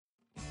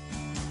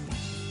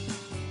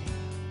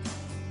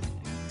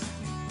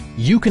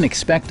You can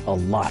expect a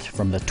lot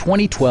from the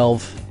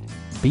 2012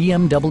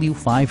 BMW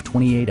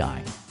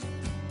 528i.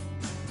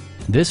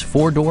 This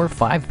four-door,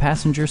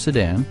 five-passenger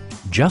sedan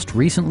just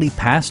recently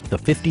passed the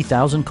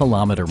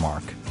 50,000-kilometer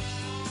mark.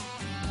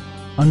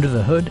 Under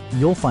the hood,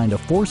 you'll find a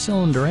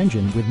four-cylinder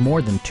engine with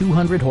more than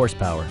 200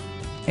 horsepower.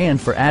 And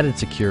for added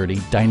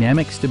security,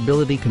 dynamic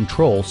stability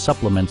control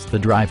supplements the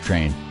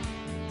drivetrain.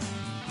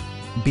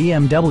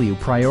 BMW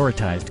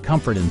prioritized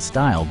comfort and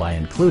style by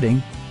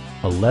including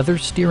a leather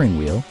steering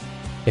wheel,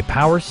 a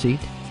power seat,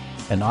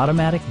 an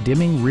automatic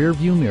dimming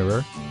rear-view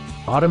mirror,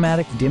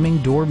 automatic dimming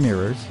door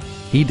mirrors,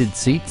 heated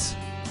seats,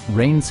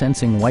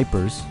 rain-sensing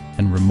wipers,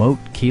 and remote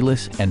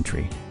keyless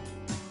entry.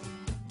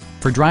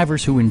 For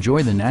drivers who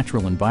enjoy the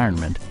natural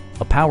environment,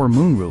 a power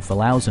moonroof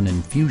allows an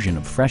infusion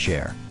of fresh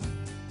air.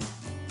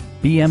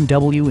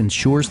 BMW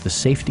ensures the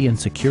safety and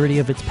security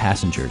of its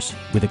passengers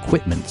with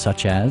equipment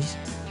such as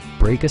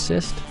brake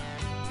assist,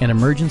 an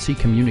emergency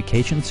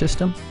communication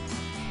system,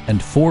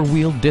 and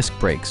four-wheel disc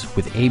brakes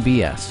with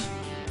ABS.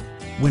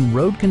 When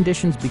road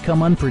conditions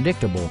become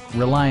unpredictable,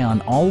 rely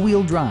on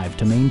all-wheel drive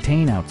to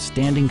maintain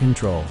outstanding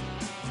control.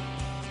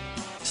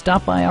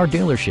 Stop by our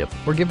dealership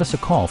or give us a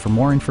call for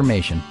more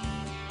information.